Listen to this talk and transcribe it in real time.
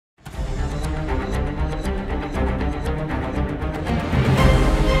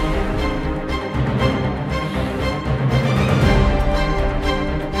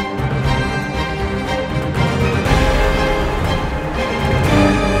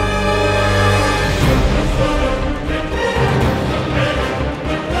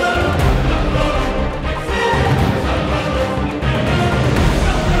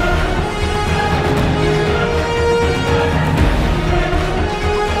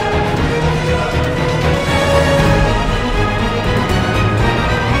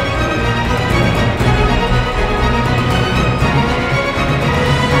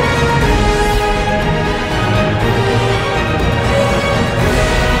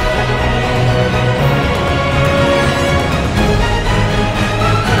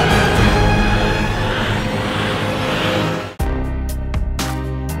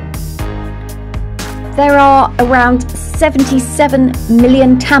around 77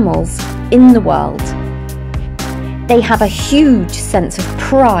 million Tamils in the world. They have a huge sense of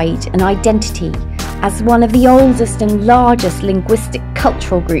pride and identity as one of the oldest and largest linguistic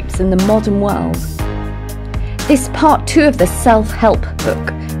cultural groups in the modern world. This part 2 of the self-help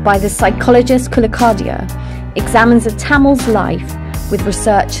book by the psychologist Kulakadia examines a Tamil's life with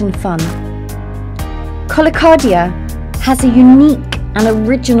research and fun. Kulakadia has a unique and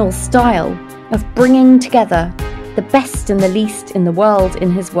original style of bringing together the best and the least in the world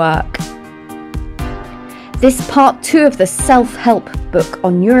in his work. This part 2 of the self-help book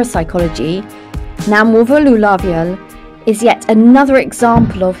on neuropsychology, Namwovolu Lavial, is yet another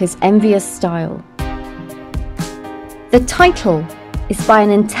example of his envious style. The title is by an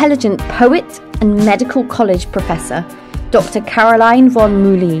intelligent poet and medical college professor, Dr. Caroline von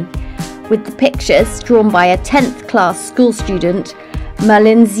Muli, with the pictures drawn by a 10th class school student,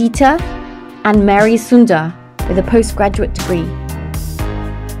 Malin Zita and Mary Sundar, with a postgraduate degree.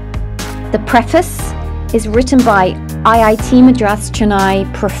 The preface is written by IIT Madras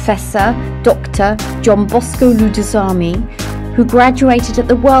Chennai Professor Dr. John Bosco Ludusamy, who graduated at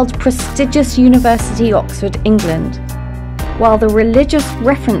the world prestigious University Oxford, England, while the religious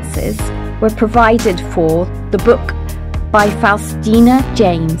references were provided for the book by Faustina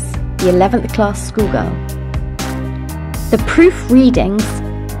James, the 11th class schoolgirl. The proofreadings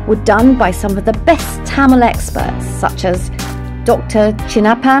were done by some of the best Tamil experts, such as Dr.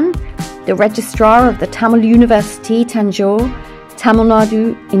 Chinappan, the Registrar of the Tamil University, Tanjore, Tamil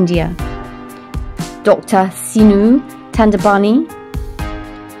Nadu, India, Dr. Sinu Tandabani,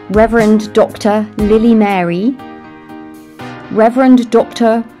 Reverend Dr. Lily Mary, Reverend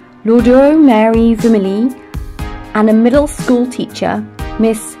Dr. Lodo Mary Vimili, and a middle school teacher,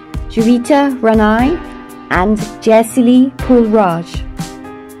 Miss Jivita Ranai and Jayasili Pulraj.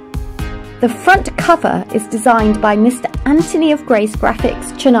 The front cover is designed by Mr. Anthony of Grace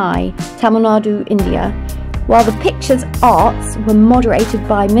Graphics, Chennai, Tamil Nadu, India, while the pictures' arts were moderated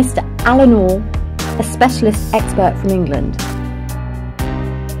by Mr. Alan Orr, a specialist expert from England.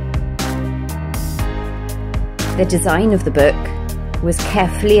 The design of the book was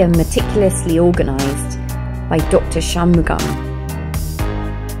carefully and meticulously organised by Dr. Shanmugam.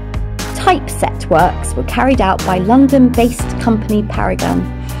 Typeset works were carried out by London-based company Paragon,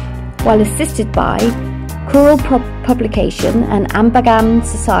 while assisted by Choral Publication and Ambagam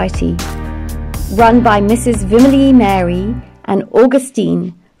Society, run by Mrs. Vimali Mary and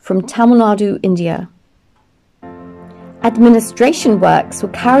Augustine from Tamil Nadu, India. Administration works were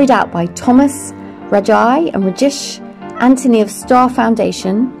carried out by Thomas, Rajai and Rajesh Anthony of Star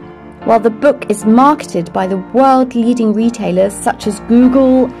Foundation, while the book is marketed by the world-leading retailers such as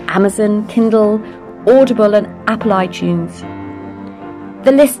Google, Amazon, Kindle, Audible and Apple iTunes.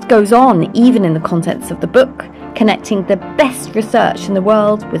 The list goes on even in the contents of the book, connecting the best research in the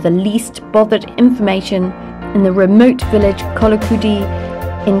world with the least bothered information in the remote village Kolakudi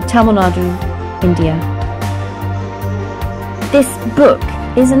in Tamil Nadu, India. This book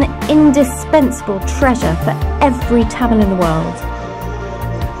is an indispensable treasure for every Tamil in the world.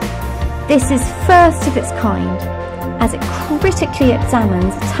 This is first of its kind, as it critically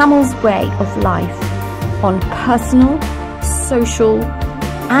examines Tamil's way of life on personal, social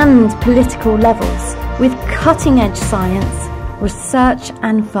and political levels with cutting-edge science, research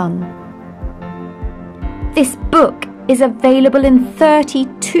and fun. This book is available in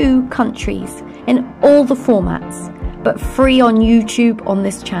 32 countries in all the formats, but free on YouTube on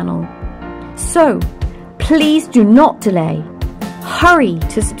this channel. So, please do not delay. Hurry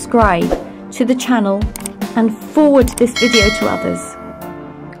to subscribe to the channel and forward this video to others.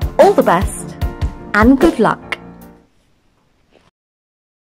 All the best and good luck.